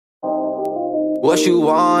What you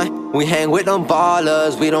want? We hang with them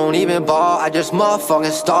ballers, we don't even ball. I just motherfucking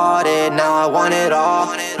started, now I want it all.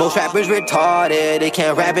 Most rappers retarded, they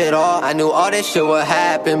can't rap it all. I knew all this shit would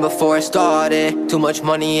happen before it started. Too much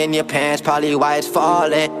money in your pants, probably why it's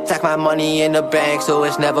falling. Stack my money in the bank so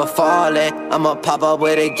it's never falling. I'ma pop up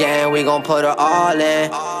with it again, we gon' put her all in.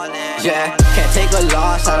 Yeah, can't take a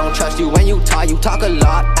loss, I don't trust you when you talk a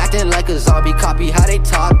lot. Acting like a zombie, copy how they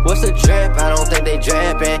talk. What's the drip? I don't think they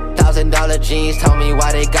drippin'. $1,000 jeans, tell me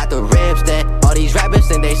why they got the ribs then. All these rappers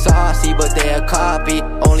think they saucy, but they a copy.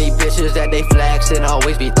 Only bitches that they flex and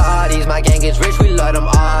always be thotties. My gang is rich, we love them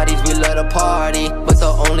oddies, we love to party. But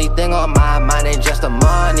the only thing on my mind ain't just the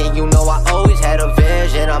money. You know I always had a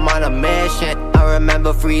vision, I'm on a mission. I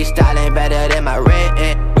remember freestyling better than my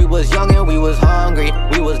written. We was young and we was hungry,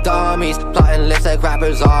 we was dummies. Plotting lists like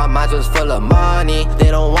rappers, all mine was full of money.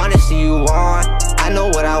 They don't wanna see you on, I know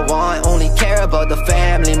what I want. Only care about the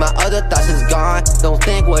family, my other thoughts is gone. Don't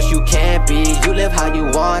think what you can't be, you live how you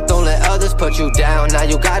want. Don't let others put you down, now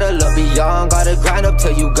you gotta look beyond. Gotta grind up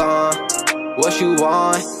till you gone. What you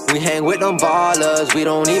want? We hang with them ballers, we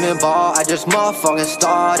don't even ball. I just motherfucking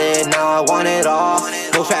started, now I want it all.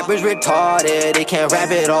 Most rappers retarded, they can't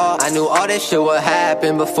rap it all. I knew all this shit would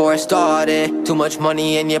happen before it started. Too much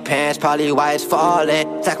money in your pants, probably why it's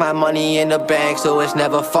falling. Stack my money in the bank so it's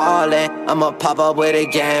never falling. I'ma pop up with it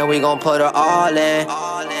again, we gon' put her all in.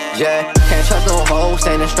 Yeah, can't trust no hoes,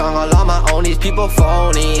 standing strong all on my own. These people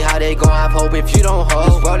phony, how they gon' have hope if you don't hold?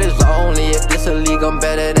 This world is lonely, if this a league I'm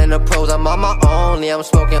better than the pros. I'm on my only, I'm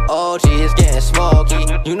smoking OG, it's getting smoky.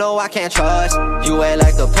 You know I can't trust, you ain't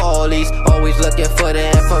like the police. Always looking for the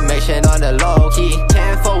information on the low key.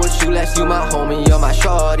 Can't fuck with you less you my homie, you're my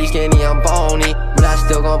shorty. Skinny, I'm bony, but I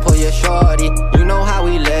still gon' pull your shorty. You know how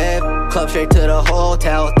we live, club straight to the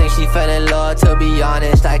hotel. Think she fell in love, to be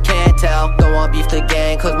honest, I can't tell. Don't want beef the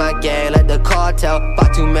gang, cause my gang like the cartel.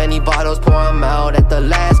 Bought too many bottles, pour them out at the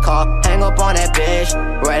last call. Hang up on that bitch,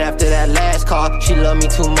 right after that last call. She love me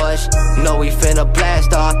too much, know we finna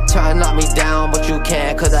blast off. Try to knock me down, but you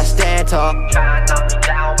can't, cause I stand tall. Try to knock me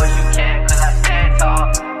down, but you can't, cause I stand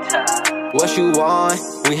tall. What you want?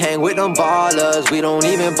 We hang with them ballers, we don't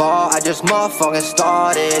even ball. I just motherfucking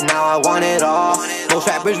started, now I want it all. Most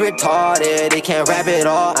rappers retarded, they can't rap it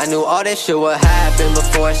all. I knew all this shit would happen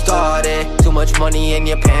before it started. Too much money in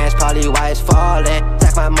your pants, probably why it's falling.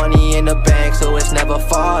 Stack my money in the bank so it's never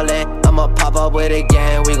falling. I'ma pop up with it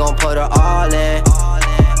again, we gon' put her all in.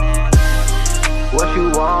 What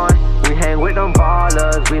you want? We hang with them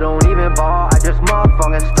ballers, we don't even ball. I just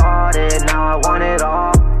motherfucking started, now I want it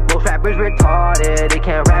all. Most rappers retarded, they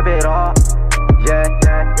can't rap it all. Yeah,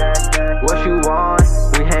 what you want?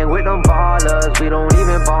 We hang with them ballers, we don't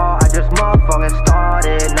even ball. I just motherfucking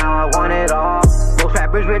started, now I want it all. Most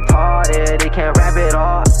rappers retarded, they can't rap it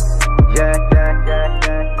all.